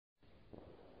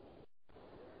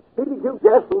PDQ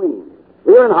gasoline.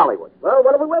 Here in Hollywood. Well,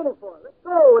 what are we waiting for? Let's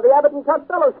go with the Abbott and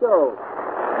Costello show.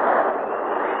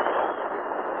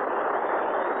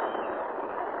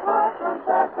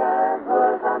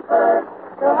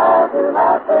 They'll have you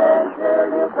laughing till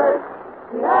you burst.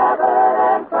 The Abbott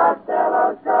and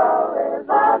Costello show is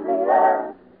on the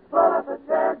air. Pull up a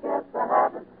chair, get the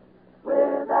habit.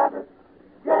 With Abbott,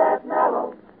 get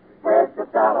mellow. With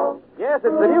Costello. Yes,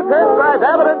 it's the new transcribed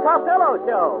Abbott and Costello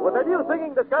show with a new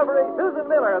singing discovery, Susan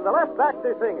Miller and the Left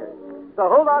Baxter Singers. So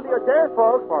hold on to your chairs,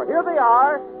 folks, for here they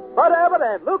are, Bud Abbott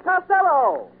and Lou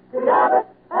Costello. The Abbott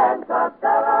and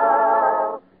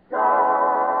Costello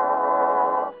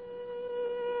show.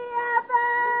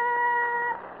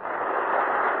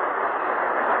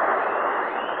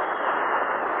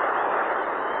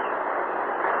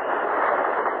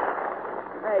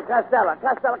 Hey,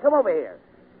 Costello, come over here.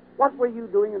 What were you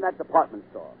doing in that department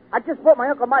store? I just bought my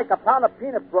Uncle Mike a pound of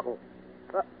peanut brittle.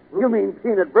 You mean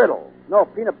peanut brittle? No,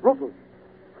 peanut brutal.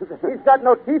 He's got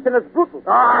no teeth and it's brutal. You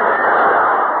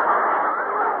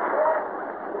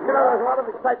know, there's a lot of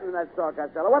excitement in that store,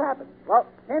 Costello. What happened? Well,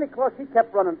 Santa Claus, he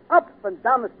kept running up and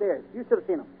down the stairs. You should have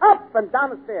seen him. Up and down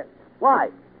the stairs. Why?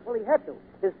 Well, he had to.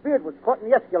 His beard was caught in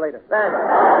the escalator.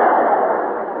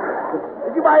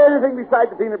 Did you buy anything besides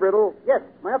the peanut brittle? Yes.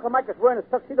 My Uncle Mike is wearing his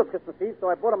tuxedo Christmas Eve, so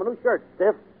I bought him a new shirt.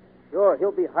 Stiff? Sure,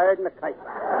 he'll be hired in a kite.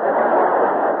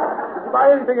 Did you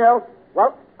buy anything else?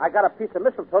 Well, I got a piece of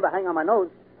mistletoe to hang on my nose.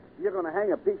 You're going to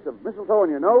hang a piece of mistletoe on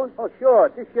your nose? Oh, sure.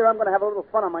 This year I'm going to have a little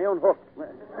fun on my own hook.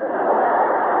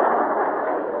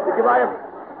 Did you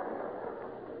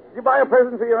buy a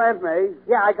present for your Aunt May?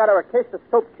 Yeah, I got her a case of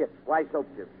soap chips. Why soap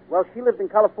chips? Well, she lived in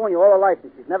California all her life,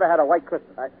 and she's never had a white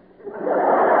Christmas.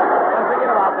 Forget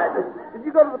about that. Did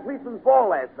you go to the policeman's ball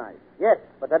last night? Yes,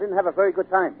 but I didn't have a very good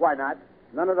time. Why not?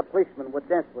 None of the policemen would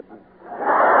dance with me. So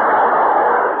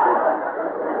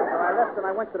I left and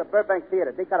I went to the Burbank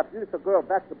Theater. They got a beautiful girl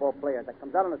basketball player that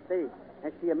comes out on the stage,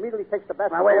 and she immediately takes the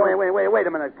basketball. Now, wait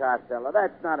a minute, Costello.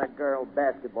 That's not a girl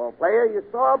basketball player. You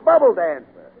saw a bubble dancer.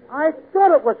 I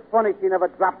thought it was funny she never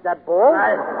dropped that ball.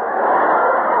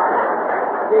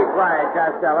 Keep quiet,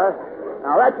 Costello.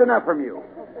 Now, that's enough from you.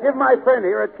 Give my friend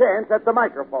here a chance at the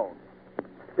microphone.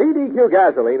 PDQ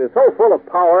gasoline is so full of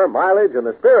power, mileage, and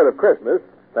the spirit of Christmas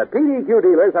that PDQ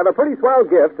dealers have a pretty swell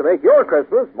gift to make your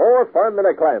Christmas more fun than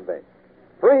a clam bake.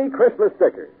 Free Christmas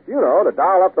stickers. You know, to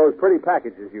doll up those pretty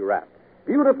packages you wrap.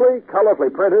 Beautifully,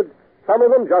 colorfully printed, some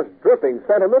of them just dripping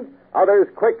sentiment, others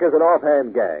quick as an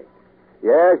offhand gag.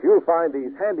 Yes, you'll find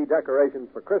these handy decorations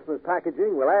for Christmas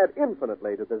packaging will add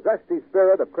infinitely to the zesty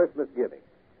spirit of Christmas giving.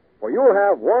 For you'll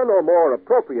have one or more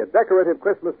appropriate decorative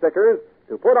Christmas stickers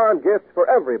to put on gifts for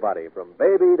everybody, from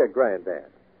baby to granddad.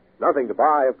 Nothing to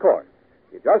buy, of course.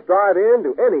 You just drive in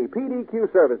to any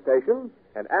PDQ service station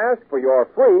and ask for your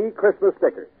free Christmas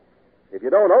stickers. If you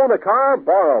don't own a car,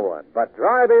 borrow one, but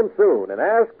drive in soon and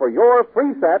ask for your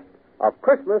free set of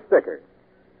Christmas stickers.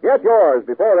 Get yours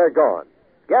before they're gone.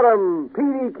 Get 'em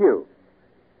PDQ.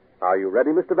 Are you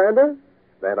ready, Mr. Vander?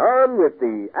 Then on with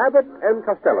the Abbott and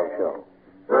Costello show.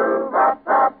 Here's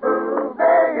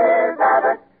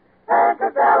Abbott and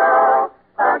Costello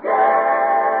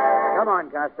again. Come on,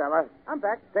 Costello. I'm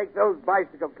back. Take those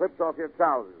bicycle clips off your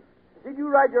trousers. Did you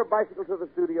ride your bicycle to the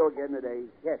studio again today?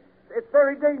 Yes. It's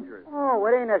very dangerous. Oh,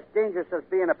 it ain't as dangerous as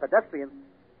being a pedestrian.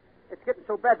 It's getting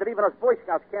so bad that even us Boy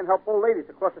Scouts can't help old ladies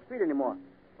across the street anymore.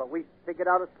 But we figured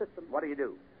out a system. What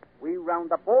do? We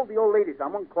round up all the old ladies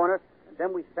on one corner, and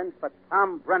then we send for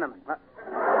Tom Brenneman. Now,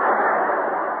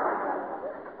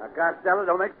 Costello,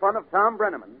 don't make fun of Tom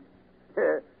Brenneman.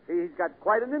 He's got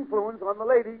quite an influence on the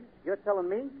ladies. You're telling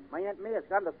me? My Aunt May has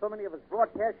gotten to so many of his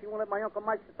broadcasts, she won't let my Uncle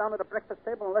Mike sit down at the breakfast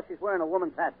table unless he's wearing a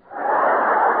woman's hat.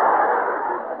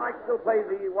 Mike still plays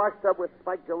the washtub with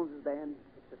Spike Jones's band.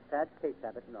 It's a sad case,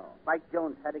 Abbott. No. Spike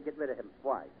Jones had to get rid of him.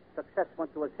 Why? Success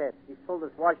went to his head. He sold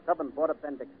his washtub and bought a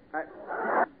Bendix.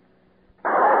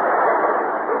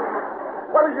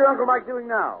 What is your Uncle Mike doing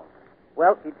now?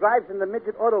 Well, he drives in the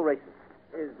midget auto races.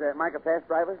 Is Mike a fast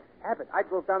driver? Abbott, I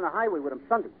drove down the highway with him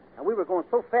Sunday, and we were going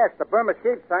so fast the Burma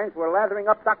shade signs were lathering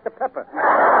up Dr. Pepper.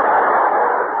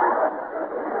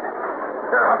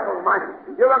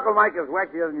 Your Uncle Mike is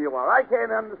wackier than you are. I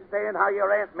can't understand how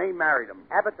your Aunt May married him.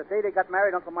 Abbott, the day they got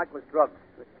married, Uncle Mike was drugged.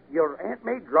 Your Aunt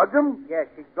May drugged him? Yes,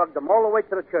 she drugged him all the way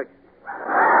to the church.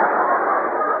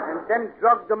 And then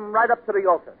drugged him right up to the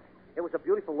altar. It was a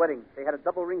beautiful wedding. They had a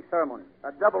double ring ceremony.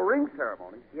 A double ring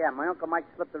ceremony? Yeah, my Uncle Mike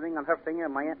slipped the ring on her finger,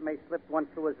 and my Aunt May slipped one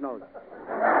through his nose.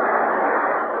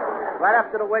 Right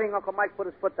after the wedding, Uncle Mike put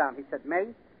his foot down. He said,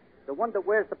 May, the one that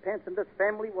wears the pants in this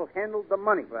family will handle the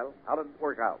money. Well, how did it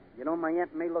work out? You know, my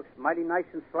Aunt May looks mighty nice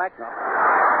and slack.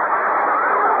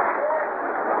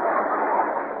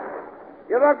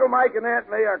 Your Uncle Mike and Aunt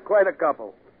May are quite a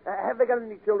couple. Have they got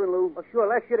any children, Lou? Oh, sure.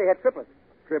 Last year they had triplets.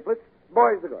 Triplets?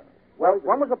 Boys or girls? Well,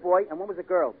 one was a boy and one was a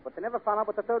girl, but they never found out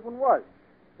what the third one was.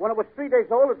 When it was 3 days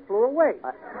old, it flew away.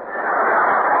 So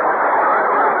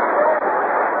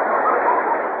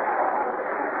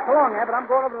long, Abbott. I'm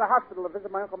going over to the hospital to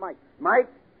visit my Uncle Mike. Mike?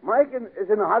 Mike is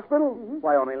in the hospital? Mm-hmm.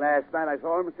 Why, only last night I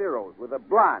saw him at Ciro's with a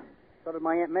blonde. So did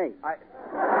my Aunt May.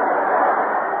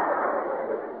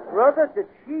 Brother, did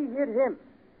she hit him?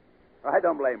 I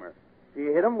don't blame her. She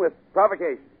hit him with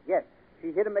provocation. Yes.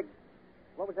 She hit him...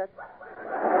 What was that?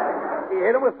 She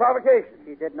hit him with provocation.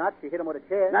 She did not. She hit him with a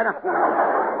chair. No.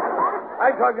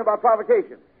 I'm talking about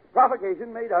provocation.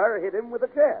 Provocation made her hit him with a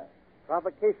chair.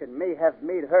 Provocation may have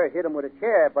made her hit him with a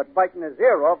chair, but biting his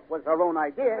ear off was her own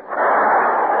idea.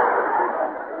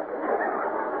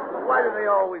 Why do they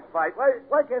always fight?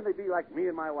 Why can't they be like me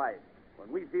and my wife?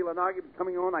 When we feel an argument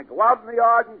coming on, I go out in the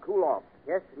yard and cool off.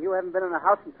 Yes, and you haven't been in a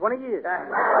house in 20 years. Now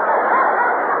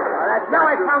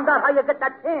I found out how you get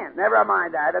that can. Never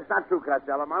mind that. That's not true,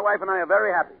 Costello. My wife and I are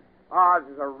very happy. Ours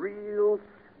is a real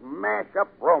smash-up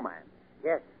romance.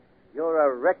 Yes. You're a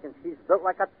wreck, and she's built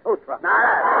like a tow truck. How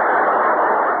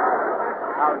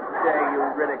dare you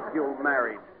ridicule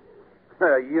marriage?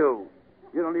 You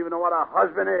don't even know what a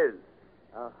husband is.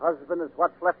 A husband is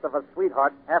what's left of a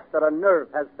sweetheart after a nerve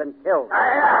has been killed. You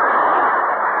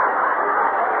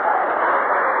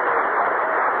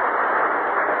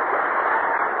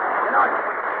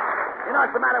know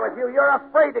what's the matter with you? You're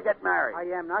afraid to get married. I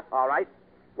am not. All right.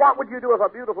 What would you do if a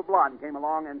beautiful blonde came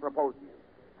along and proposed to you?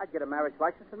 I'd get a marriage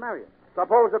license and marry her.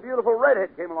 Suppose a beautiful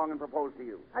redhead came along and proposed to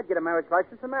you. I'd get a marriage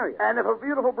license and marry her. And if a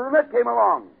beautiful brunette came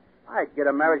along? I'd get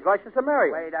a marriage license and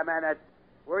marry her. Wait a minute.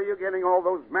 Where are you getting all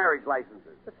those marriage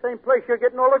licenses? The same place you're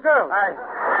getting all the girls.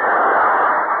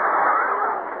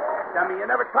 Dummy, you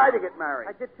never tried to get married.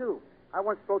 I did, too. I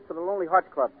once wrote to the Lonely Hearts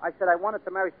Club. I said I wanted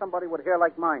to marry somebody with hair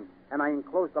like mine, and I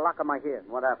enclosed the lock of my hair.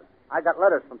 What happened? I got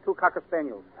letters from 2 Cocker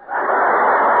Spaniels.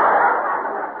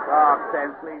 Talk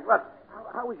sense, please. Look,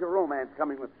 how is your romance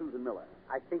coming with Susan Miller?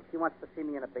 I think she wants to see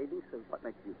me in a bathing suit. What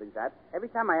makes you think that? Every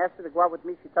time I ask her to go out with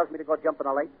me, she tells me to go jump in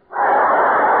a lake.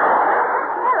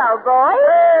 Hello, boy.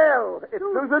 Well, it's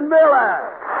Susan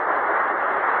Miller.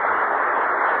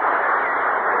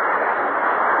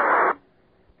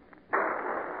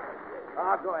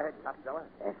 Go ahead, Costello.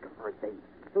 Ask her for a date.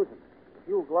 Susan, if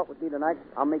you'll go out with me tonight,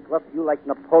 I'll make love to you like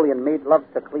Napoleon made love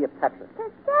to Cleopatra.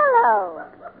 Costello.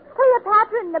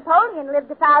 Cleopatra and Napoleon lived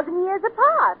 1,000 years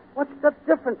apart. What's the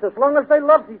difference as long as they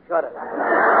loved each other?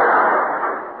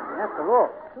 After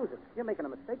all, Susan, you're making a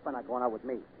mistake by not going out with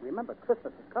me. Remember,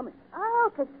 Christmas is coming.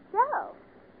 Oh, Costello.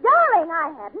 Darling,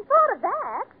 I hadn't thought of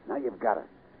that. Now you've got her.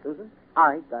 Susan,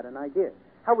 I got an idea.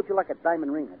 How would you like a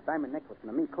diamond ring, a diamond necklace,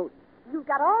 and a mink coat? You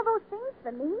got all those things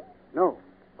for me? No,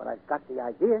 but I've got the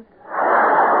idea.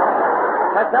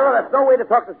 Costello, that's no way to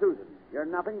talk to Susan. You're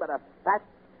nothing but a fat,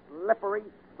 slippery,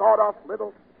 sawed-off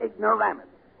little ignoramus.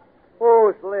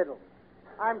 Who's little?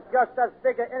 I'm just as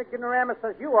big an ignoramus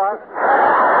as you are.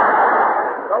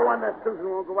 No wonder Susan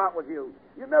won't go out with you.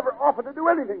 You never offered to do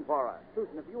anything for her.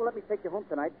 Susan, if you will let me take you home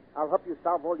tonight, I'll help you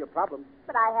solve all your problems.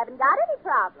 But I haven't got any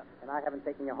problem. And I haven't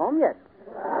taken you home yet.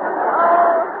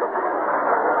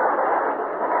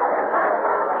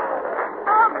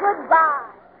 Oh, goodbye.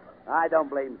 I don't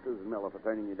blame Susan Miller for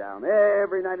turning you down.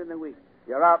 Every night in the week,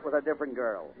 you're out with a different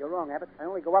girl. You're wrong, Abbott. I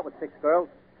only go out with 6 girls.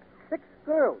 6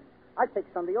 girls. I take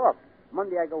Sunday off.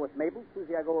 Monday I go with Mabel.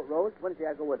 Tuesday I go with Rose. Wednesday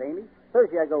I go with Amy.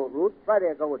 Thursday I go with Ruth. Friday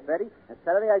I go with Betty. And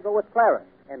Saturday I go with Clara.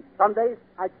 And Sundays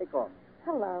I take off.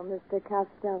 Hello, Mr.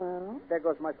 Costello. There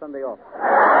goes my Sunday off.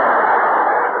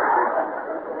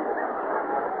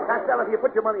 Costello, if you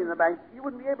put your money in the bank, you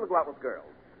wouldn't be able to go out with girls.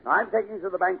 Now, I'm taking you to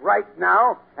the bank right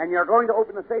now, and you're going to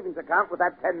open a savings account with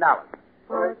that $10.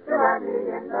 Put your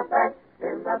money in the bank,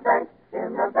 in the bank,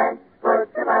 in the bank.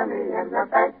 Put your money in the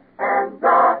bank and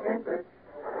draw interest.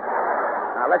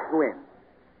 Now, let's go in.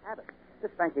 Abbott,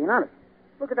 this bank ain't honest.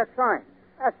 Look at that sign.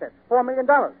 Assets, $4 million.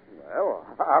 Well,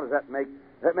 how does that make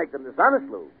them dishonest,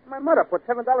 Lou? My mother put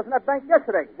 $7 in that bank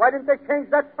yesterday. Why didn't they change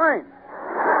that sign?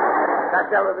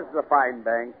 Costello, this is a fine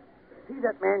bank. See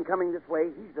that man coming this way?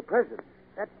 He's the president.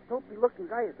 That dopey-looking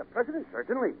guy is the president,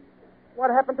 certainly.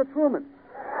 What happened to Truman?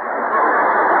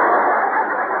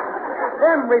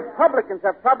 Them Republicans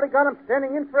have probably got him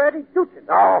standing in for Eddie Duchin.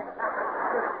 Oh.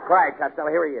 Quiet, Costello.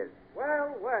 Here he is.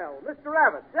 Well, Mr.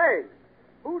 Abbott, say,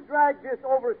 who dragged this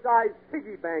oversized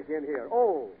piggy bank in here?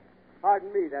 Oh,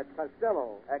 pardon me, that's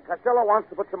Costello. Costello wants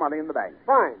to put some money in the bank.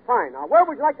 Fine. Now, where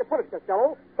would you like to put it,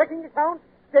 Costello? Checking account,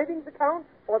 savings account,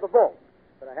 or the vault?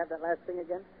 Could I have that last thing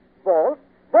again? Vault?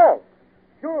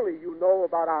 Surely you know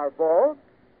about our vault.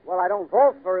 Well, I don't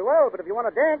vault very well, but if you want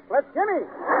to dance, let's jimmy.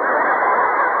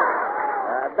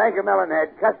 Banker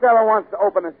Melonhead, Costello wants to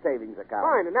open a savings account.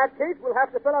 Fine. In that case, we'll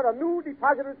have to fill out a new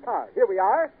depositor's card. Here we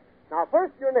are. Now,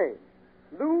 first, your name.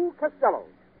 Lou Costello.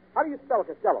 How do you spell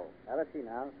Costello? Let's see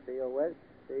now.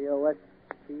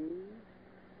 C-O-S-C.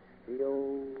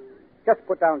 C-O... Just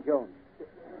put down Jones.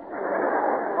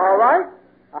 All right.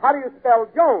 How do you spell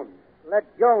Jones? Let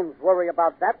Jones worry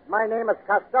about that. My name is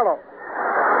Costello.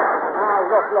 Now,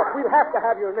 look. We'll have to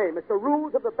have your name. It's the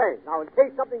rules of the bank. Now, in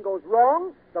case something goes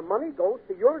wrong, the money goes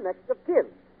to your next of kin.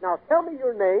 Now, tell me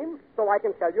your name so I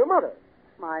can tell your mother.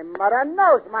 My mother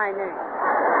knows my name.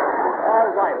 All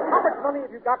right. How much money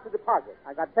have you got to deposit?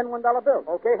 I got 10 $1 bills.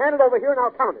 Okay, hand it over here and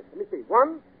I'll count it. Let me see.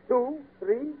 1, 2,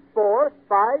 3, 4,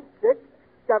 5, 6,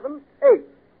 7, 8.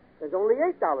 There's only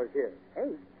 $8 here. 8?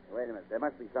 Wait a minute. There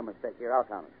must be some mistake here. I'll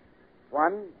count it.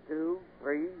 1, 2,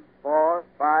 3, 4,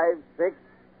 5, 6.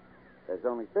 There's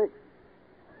only 6.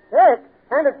 6?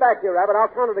 Hand it back here, Abbott. I'll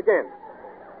count it again.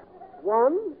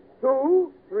 1,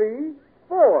 2, 3,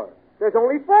 4. There's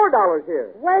only $4 here.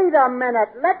 Wait a minute.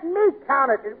 Let me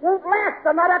count it. It won't last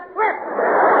another trip.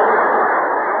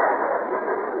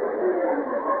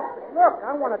 Look,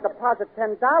 I want to deposit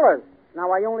 $10.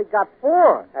 Now I only got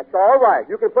 4. That's all right.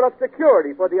 You can put up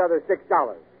security for the other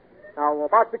 $6. Now,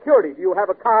 about security, do you have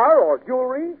a car or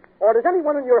jewelry? Or does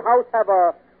anyone in your house have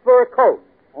a fur coat?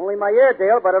 Only my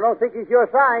Airedale, but I don't think he's your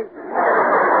size.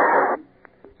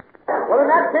 Well, in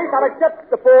that case, I'll accept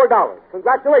the $4.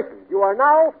 Congratulations. You are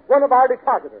now one of our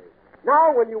depositors.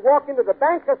 Now, when you walk into the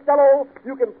bank, Costello,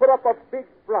 you can put up a big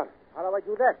front. How do I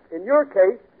do that? In your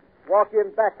case, walk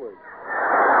in backwards.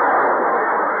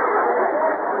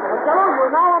 Costello,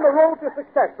 you're now on the road to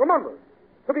success. Remember,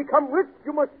 to become rich,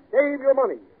 you must save your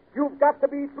money. You've got to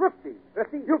be thrifty.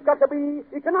 You've got to be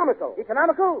economical.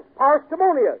 Economical?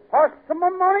 Parsimonious.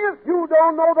 Parsimonious? You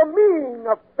don't know the meaning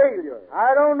of failure.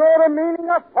 I don't know the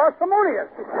meaning of parsimonious.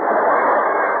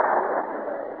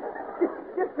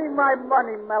 Give me my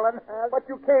money, Melonhead. But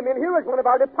you came in here as one of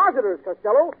our depositors,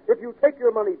 Costello. If you take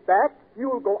your money back,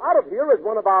 you'll go out of here as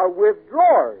one of our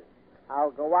withdrawers.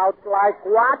 I'll go out like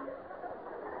what?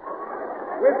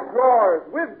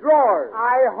 Withdrawers.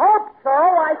 I hope so.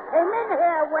 I came in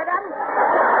here with them.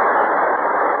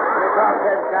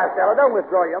 Costello, don't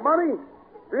withdraw your money.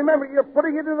 Remember, you're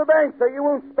putting it in the bank so you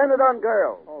won't spend it on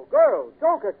girls. Oh, girls.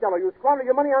 Don't, Costello. You squander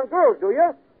your money on girls, do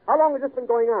you? How long has this been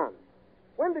going on?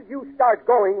 When did you start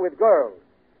going with girls?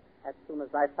 As soon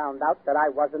as I found out that I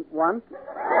wasn't one.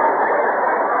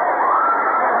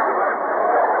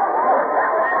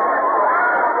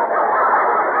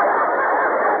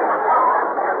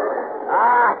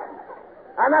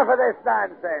 Enough of this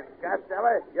nonsense,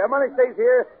 Costello. Your money stays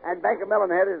here, and Banker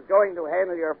Melonhead is going to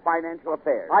handle your financial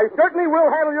affairs. I certainly will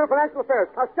handle your financial affairs.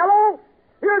 Costello,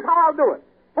 here's how I'll do it.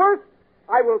 First,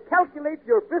 I will calculate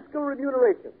your fiscal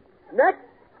remuneration. Next,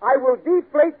 I will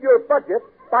deflate your budget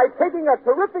by taking a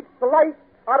terrific slice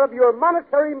out of your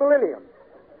monetary millennium.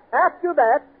 After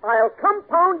that, I'll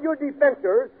compound your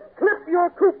debentures, clip your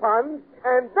coupons,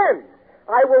 and then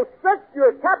I will stretch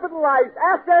your capitalized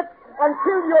assets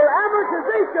until your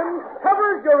amortization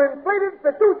covers your inflated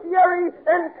fiduciary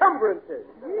encumbrances.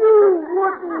 You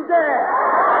wouldn't dare.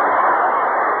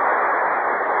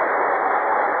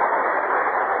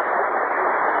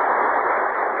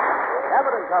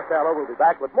 Abbott and Costello will be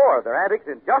back with more of their antics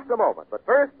in just a moment. But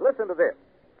first, listen to this.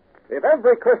 If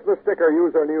every Christmas sticker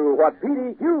user knew what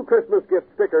PDQ Christmas gift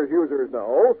stickers users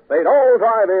know, they'd all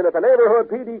drive in at the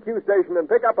neighborhood PDQ station and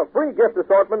pick up a free gift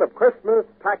assortment of Christmas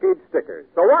package stickers.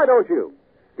 So why don't you?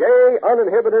 Gay,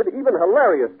 uninhibited, even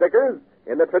hilarious stickers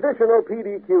in the traditional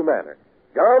PDQ manner.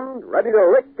 Gummed, ready to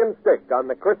lick and stick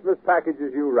on the Christmas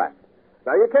packages you wrap.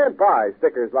 Now, you can't buy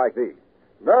stickers like these.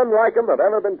 None like them have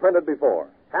ever been printed before.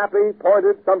 Happy,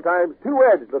 pointed, sometimes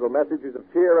two-edged little messages of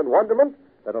cheer and wonderment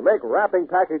that'll make wrapping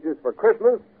packages for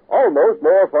Christmas almost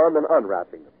more fun than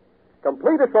unwrapping them.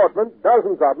 Complete assortment,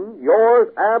 dozens of them, yours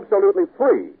absolutely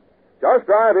free. Just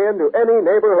drive in to any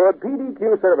neighborhood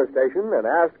PDQ service station and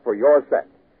ask for your set.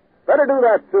 Better do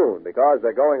that soon, because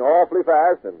they're going awfully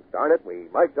fast, and darn it, we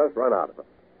might just run out of them.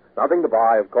 Nothing to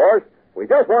buy, of course. We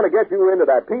just want to get you into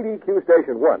that PDQ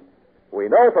station once. We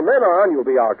know from then on you'll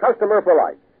be our customer for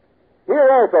life. Here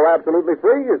also, absolutely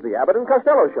free, is the Abbott and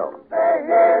Costello Show.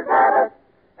 Here's Abbott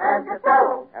and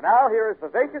Costello. And now here is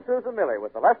vivacious Susan Miller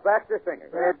with the Les Baxter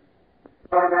Singers. It's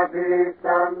gonna be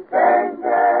some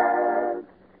changes.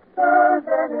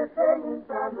 Susan is singing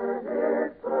from her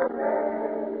hip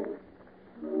parade.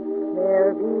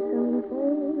 There'll be some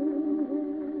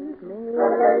changes made.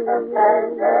 Gonna make some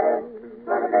changes.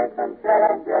 Gonna make some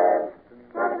changes.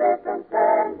 when a different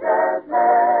changes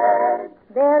made.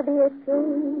 There'll be a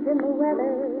change in the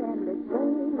weather and a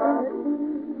change in the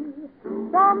sea.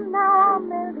 From now on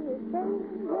there'll be a change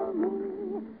in me.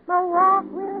 My walk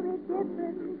will be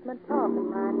different, my talk and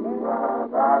my name.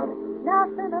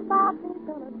 Nothing about me's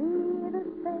gonna be the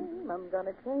same. I'm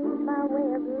gonna change my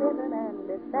way of living, and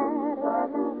if that ain't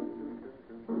enough,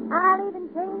 I'll even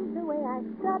change the way I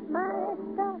strut my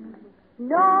stuff.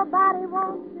 Nobody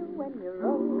wants you when you're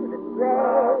old and gray.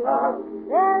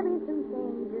 There'll be some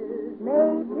changes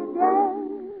made today.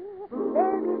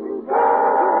 There'll be some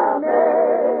changes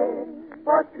made.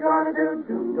 What you gonna do?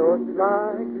 Don't you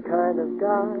like the kind of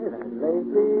guy that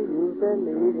lately you've been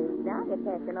meeting? Now you're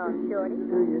catching on, Shorty.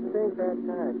 Do you think that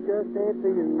time just ain't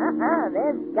for you?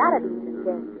 There's gotta be some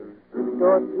changes.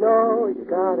 Don't you know you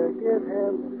gotta give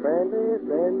him a friendly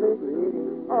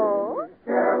greeting? Oh?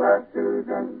 Tell us,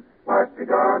 Susan, what you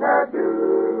gonna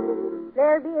do?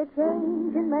 There'll be a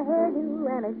change in my hairdo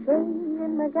and a change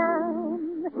in my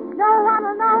gown. No one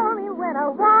will know me when I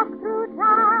walk through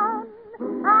town.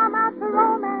 I'm out for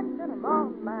romance and I'm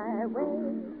on my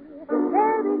way.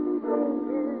 There'll be some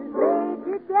changes made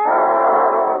today.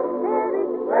 There'll be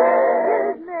some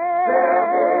changes made. There'll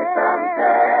be some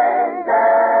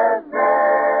changes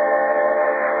made.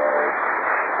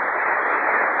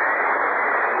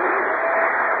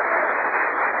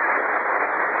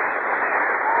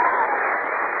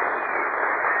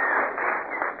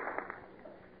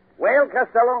 Well,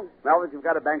 Costello, now that you've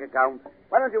got a bank account,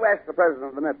 why don't you ask the president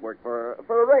of the network for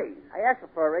a raise? I asked him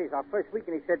for a raise our first week,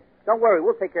 and he said, "Don't worry,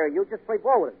 we'll take care of you. Just play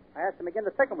ball with us." I asked him again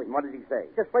the second week. And what did he say?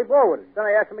 Just play ball with us. Then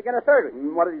I asked him again the third week.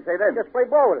 And what did he say then? Just play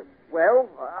ball with us. Well,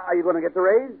 are you going to get the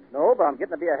raise? No, but I'm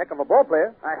getting to be a heck of a ball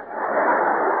player.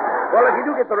 Well, if you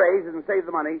do get the raise and save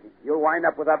the money, you'll wind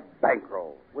up with a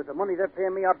bankroll. With the money they're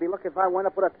paying me, I'll be lucky if I wind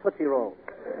up with a Tootsie Roll.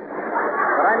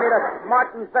 But I made a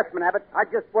smart investment, Abbott. I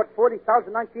just bought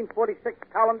 40,000 1946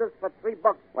 calendars for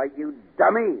 $3. Why, you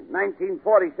dummy.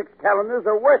 1946 calendars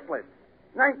are worthless.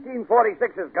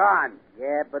 1946 is gone.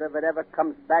 Yeah, but if it ever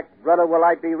comes back, brother, will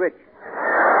I be rich. Well,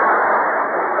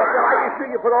 are you sure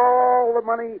you put all the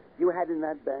money you had in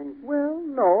that bank? Well,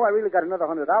 no, I really got another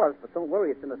 $100, but don't worry,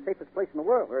 it's in the safest place in the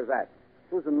world. Where's that?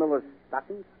 Susan Miller's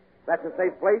stockings. That's a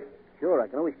safe place? Sure, I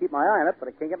can always keep my eye on it, but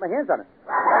I can't get my hands on it.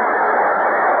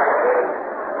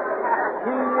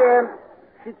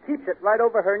 She keeps it right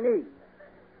over her knee.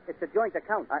 It's a joint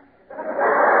account. But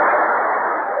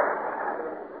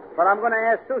I'm going to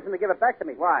ask Susan to give it back to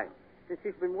me. Why? Since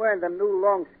she's been wearing them new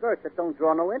long skirts that don't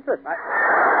draw no interest.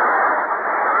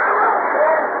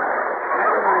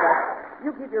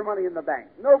 You keep your money in the bank.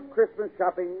 No Christmas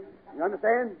shopping. You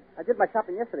understand? I did my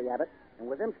shopping yesterday, Abbott, and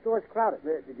with them stores crowded.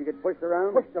 Did you get pushed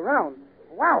around? Pushed around?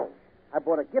 Wow. I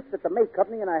bought a gift at the May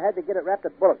Company, and I had to get it wrapped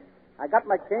at Bullock's. I got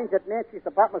my change at Nancy's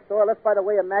department store, left by the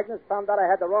way of Magnus, found out I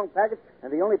had the wrong package,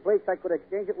 and the only place I could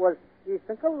exchange it was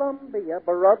Eastern Columbia,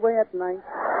 Broadway at night.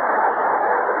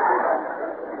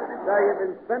 So you've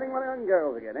been spending money on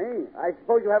girls again, eh? I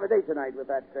suppose you have a date tonight with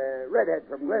that redhead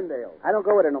from Glendale. I don't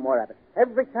go with her no more, Abbott.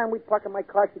 Every time we park in my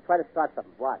car, she try to start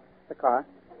something. What? The car.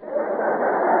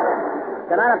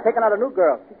 Tonight I'm taking out a new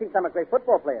girl. She thinks I'm a great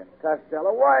football player.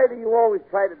 Costello, why do you always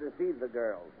try to deceive the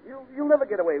girls? You'll never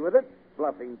get away with it,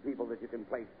 bluffing people that you can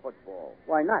play football.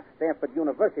 Why not? Stanford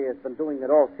University has been doing it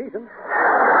all season.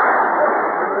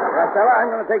 Costello, I'm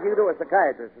going to take you to a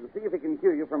psychiatrist and see if he can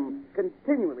cure you from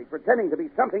continually pretending to be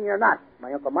something you're not.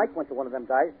 My Uncle Mike went to one of them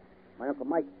guys. My Uncle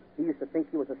Mike, he used to think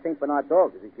he was a St. Bernard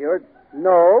dog. Is he cured?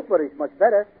 No, but he's much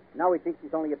better. Now he thinks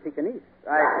he's only a Pekingese.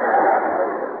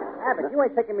 Abbott, you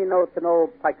ain't taking me to no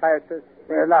psychiatrist.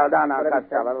 No,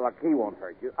 Costello. Look, he won't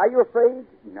hurt you. Are you afraid?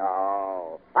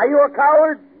 No. Are you a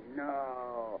coward?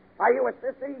 No. Are you a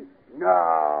sissy?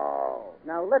 No.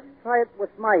 Now, let's try it with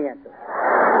my answer.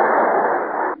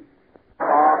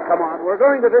 Oh, come on. We're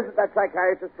going to visit that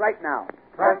psychiatrist right now.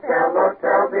 Costello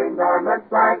tells enormous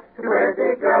lies to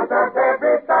pretty girls of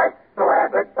every size. So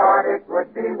Abbott thought it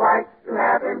would be wise to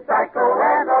have him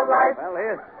psychoanalyze. Well,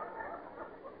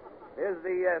 here's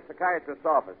the psychiatrist's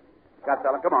office.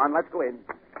 Costello, come on, let's go in.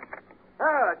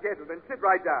 Gentlemen, sit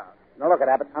right down. Now, look at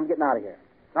Abbott. I'm getting out of here.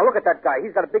 Now, look at that guy.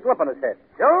 He's got a big lump on his head.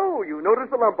 Oh, you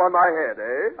noticed the lump on my head,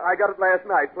 eh? I got it last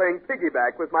night playing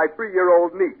piggyback with my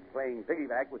 3-year-old niece. Playing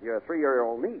piggyback with your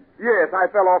 3-year-old niece? Yes, I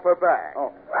fell off her back.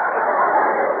 Oh.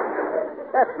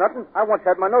 That's nothing. I once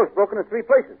had my nose broken in 3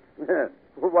 places.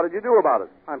 Well, what did you do about it?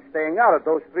 I'm staying out of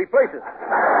those 3 places.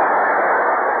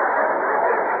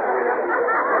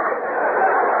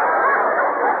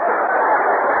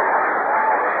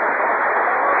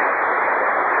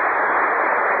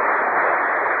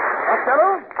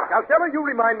 Costello, you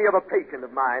remind me of a patient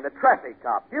of mine, a traffic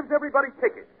cop. Gives everybody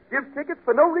tickets. Gives tickets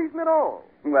for no reason at all.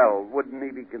 Well, wouldn't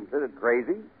he be considered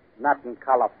crazy? Not in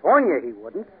California, he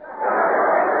wouldn't.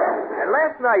 And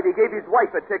last night he gave his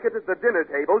wife a ticket at the dinner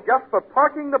table just for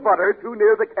parking the butter too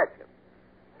near the ketchup.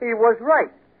 He was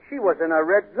right. She was in a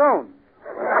red zone.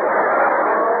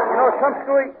 You know, some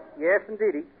screwy... Yes,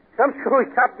 indeedy. Some screwy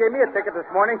cop gave me a ticket this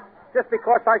morning just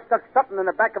because I stuck something in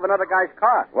the back of another guy's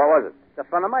car. What was it? The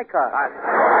front of my car.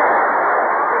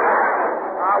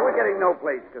 We're getting no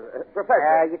place.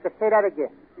 Professor. You could say that again.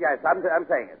 Yes, I'm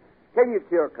saying it. Can you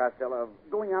cure Costello of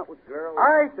going out with girls?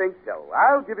 I think so.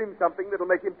 I'll give him something that'll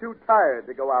make him too tired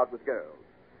to go out with girls.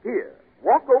 Here,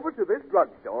 walk over to this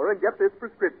drugstore and get this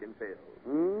prescription filled.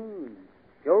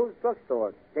 Joe's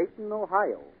Drugstore, Dayton,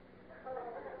 Ohio.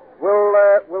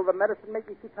 Will the medicine make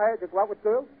you too tired to go out with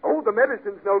girls? Oh, the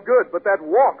medicine's no good, but that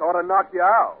walk ought to knock you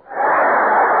out.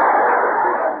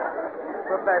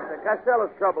 Professor,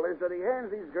 Costello's trouble is that he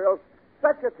hands these girls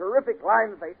such a terrific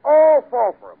line that they all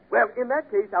fall for him. Well, in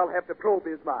that case, I'll have to probe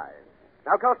his mind.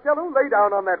 Now, Costello, lay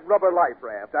down on that rubber life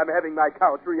raft. I'm having my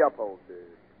couch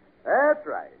reupholstered. That's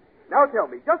right. Now tell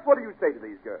me, just what do you say to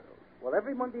these girls? Well,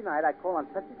 every Monday night I call on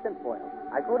Pepsi Tinfoil.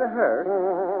 I go to her.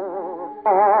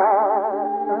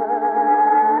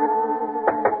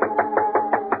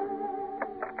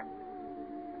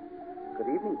 Good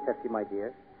evening, Pepsi, my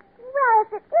dear. Well,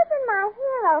 if it isn't my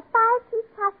hero, Five-Chief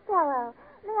Costello,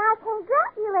 may I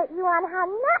congratulate you on how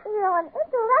natural and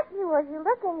intellectual you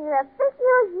look in your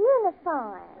official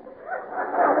uniform.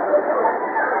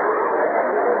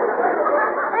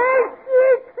 Ain't she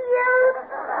cute?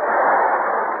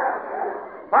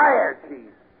 Fire,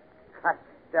 Chief.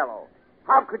 Costello,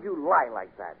 how could you lie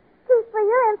like that? Chief, for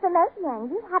your information,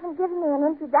 you haven't given me an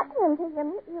introduction to your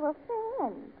mutual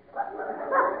friend.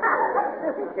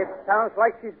 It sounds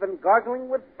like she's been gargling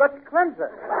with Dutch cleanser.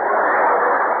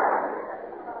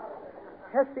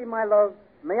 Tessie, my love,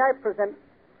 may I present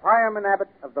Fireman Abbott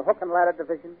of the Hook and Ladder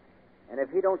Division? And if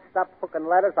he don't stop hooking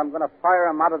ladders, I'm going to fire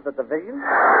him out of the division.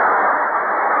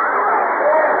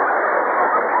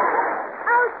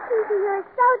 Oh, Chiefy, you're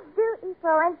so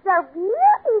dutiful and so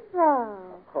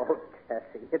beautiful. Oh,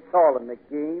 Tessie, it's all in the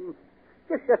game.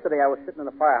 Just yesterday, I was sitting in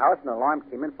the firehouse, and an alarm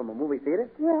came in from a movie theater.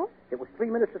 Yes? It was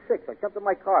 3 minutes to 6. I jumped in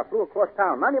my car, flew across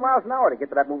town, 90 miles an hour to get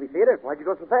to that movie theater. Why'd you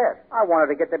go so fast? I wanted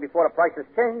to get there before the prices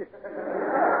changed. Chief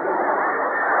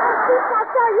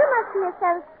Costello, you must be a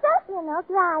sensational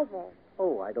driver.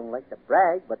 Oh, I don't like to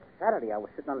brag, but Saturday I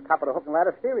was sitting on the top of the hook and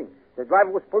ladder steering. The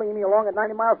driver was pulling me along at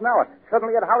 90 miles an hour.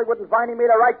 Suddenly at Hollywood and Vine, he made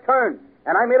a right turn.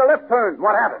 And I made a left turn.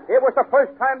 What happened? It was the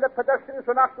first time that pedestrians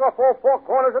were knocked off all four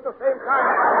corners at the same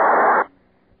time.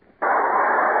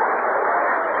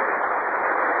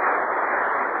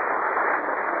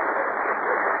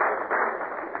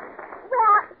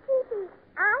 Well, Chiefy,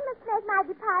 I must make my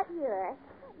departure.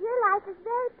 Your life is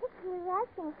very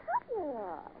picturesque and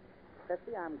colorful.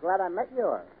 Tessie, I'm glad I met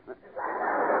yours. Well,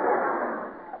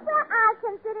 I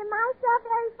consider myself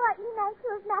very fortunate to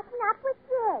have met up with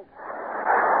Jig.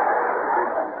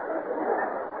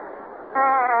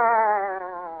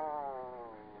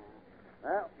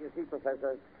 Well, you see,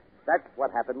 Professor, that's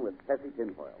what happened with Tessie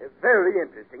Tinfoil. It's very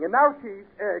interesting. And now, Chief,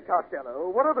 Costello,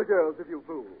 what other girls have you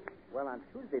fooled? Well, on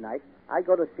Tuesday night, I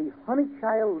go to see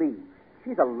Honeychild Lee.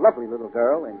 She's a lovely little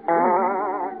girl, and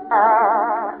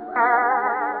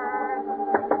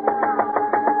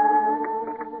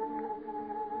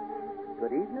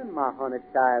Good evening, my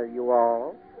honeychild, you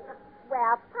all.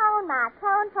 Well, pone my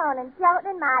cone, and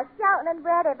joltin' my joltin'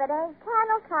 bread if it ain't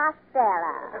Colonel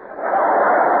Costello.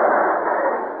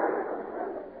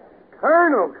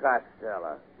 Colonel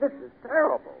Costello, this is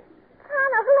terrible.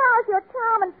 Colonel, who are your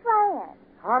common friend?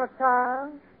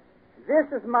 Honeychild, this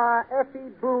is my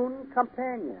Effie Boone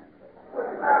companion,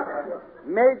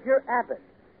 Major Abbott.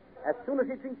 As soon as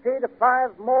he can pay the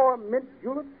 5 more mint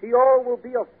juleps, he all will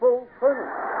be a full colonel.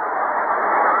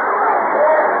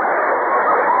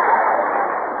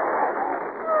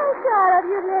 Oh, Colonel,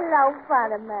 you little old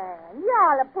funny man. You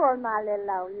ought to pull my little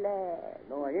old leg.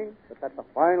 No, I ain't, but that's a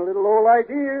fine little old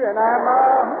idea, and I'm,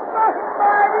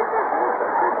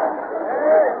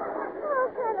 Oh,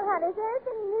 Colonel, honey, is there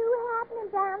anything new happening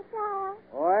downtown?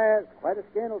 Oh, yeah, it's quite a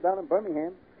scandal down in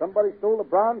Birmingham. Somebody stole the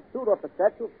bronze suit off the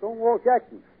statue of Stonewall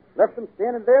Jackson. Left him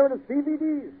standing there in his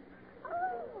DVDs.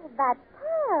 Oh, that's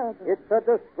terrible. It's a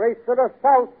disgrace to the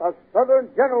South. A Southern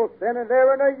general standing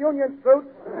there in a Union suit.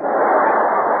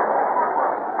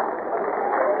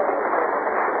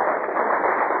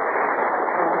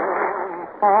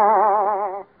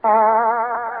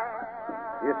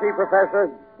 You see,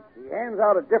 Professor, he hands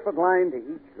out a different line to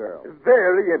each girl.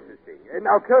 Very interesting.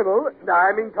 Now, Colonel,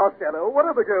 Costello, what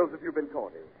other girls have you been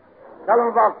courting? Tell him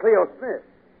about Cleo Smith.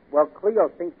 Well, Cleo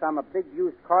thinks I'm a big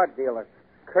used car dealer.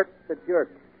 Kurt the Jerk.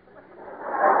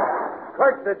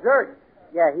 Kurt the Jerk?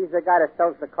 Yeah, he's the guy that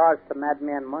sells the cars to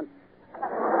Madman Muntz.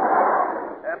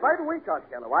 By the way,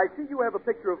 Costello, I see you have a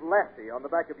picture of Lassie on the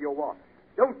back of your watch.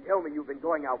 Don't tell me you've been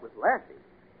going out with Lassie.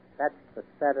 That's the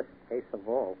saddest case of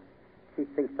all. She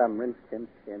thinks I'm rinsed him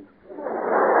skin.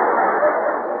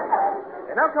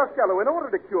 And now, Costello, in order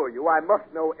to cure you, I must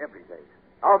know everything.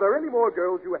 Are there any more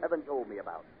girls you haven't told me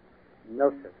about?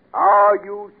 No, sir. Are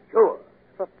you sure?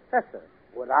 Professor,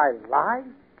 would I lie?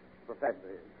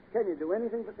 Professor, can you do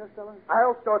anything for Costello?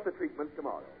 I'll start the treatment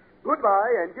tomorrow. Goodbye,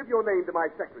 and give your name to my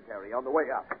secretary on the way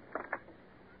up.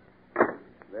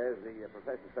 There's the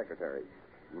professor's secretary.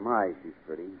 My, she's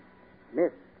pretty.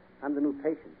 Miss, I'm the new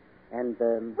patient. And,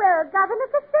 Well, Governor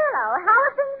Costello, how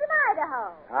are things in Idaho?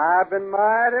 I've been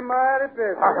mighty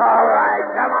busy. All right,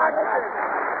 come on.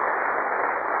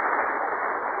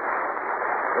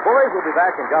 The boys will be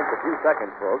back in just a few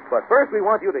seconds, folks, but first we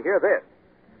want you to hear this.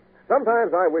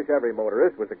 Sometimes I wish every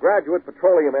motorist was a graduate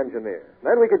petroleum engineer.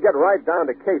 Then we could get right down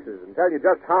to cases and tell you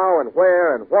just how and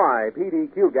where and why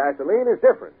PDQ gasoline is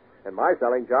different, and my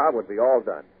selling job would be all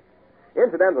done.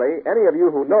 Incidentally, any of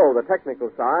you who know the technical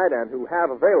side and who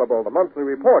have available the monthly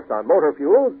reports on motor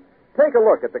fuels, take a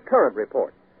look at the current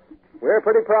report. We're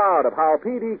pretty proud of how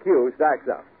PDQ stacks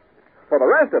up. For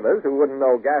the rest of us who wouldn't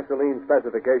know gasoline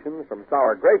specifications from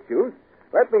sour grape juice,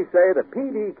 let me say that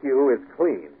PDQ is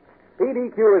clean.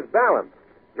 PDQ is balanced,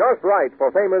 just right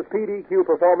for famous PDQ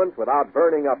performance without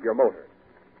burning up your motor.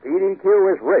 PDQ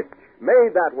is rich,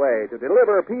 made that way to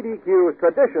deliver PDQ's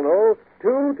traditional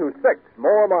 2 to 6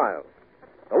 more miles.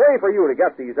 The way for you to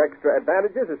get these extra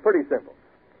advantages is pretty simple.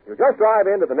 You just drive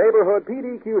into the neighborhood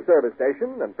PDQ service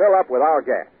station and fill up with our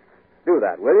gas. Do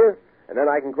that, will you? And then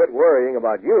I can quit worrying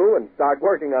about you and start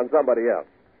working on somebody else.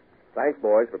 Thanks,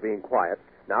 boys, for being quiet.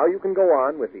 Now you can go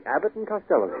on with the Abbott and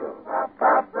Costello show.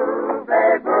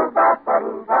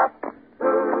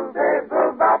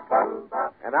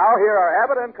 And now here are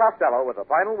Abbott and Costello with the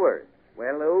final word.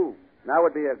 Well, Lou, now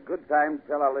would be a good time to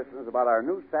tell our listeners about our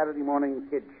new Saturday morning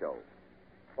kids show.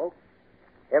 Folks,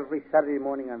 every Saturday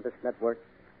morning on this network,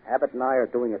 Abbott and I are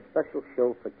doing a special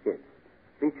show for kids,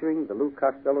 featuring the Lou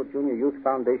Costello Jr. Youth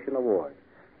Foundation Award.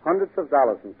 Hundreds of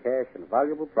dollars in cash and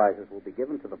valuable prizes will be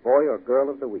given to the boy or girl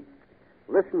of the week.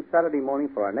 Listen Saturday morning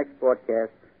for our next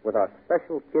broadcast with our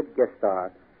special kid guest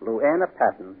star, Luanna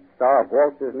Patton, star of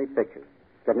Walt Disney Pictures.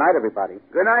 Good night, everybody.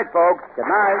 Good night, folks. Good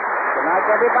night. Good night,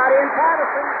 everybody in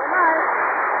Patterson. Good night.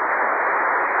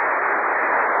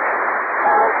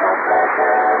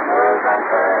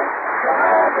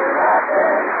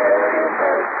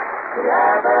 The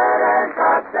Abbott and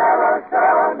Costello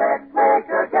show next week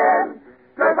again.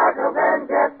 Good luck till then,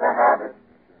 get the habit.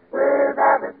 With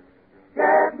Abbott,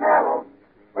 get mellow.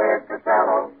 With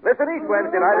Costello. Listen each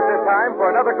Wednesday night at this time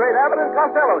for another great Abbott and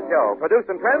Costello show,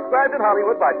 produced and transcribed in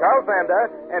Hollywood by Charles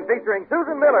Vanda and featuring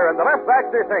Susan Miller and the Les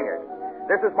Baxter Singers.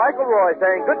 This is Michael Roy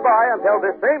saying goodbye until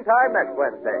this same time next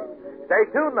Wednesday. Stay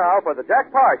tuned now for the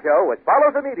Jack Parr Show, which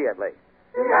follows immediately.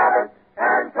 The Abbott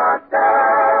and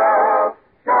Costello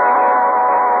show.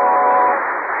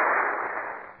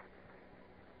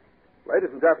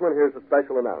 Ladies and gentlemen, here's a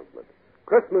special announcement.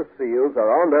 Christmas seals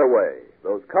are on their way.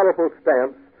 Those colorful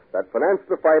stamps that finance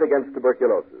the fight against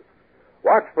tuberculosis.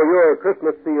 Watch for your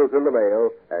Christmas seals in the mail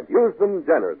and use them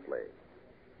generously.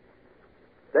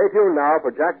 Stay tuned now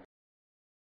for Jack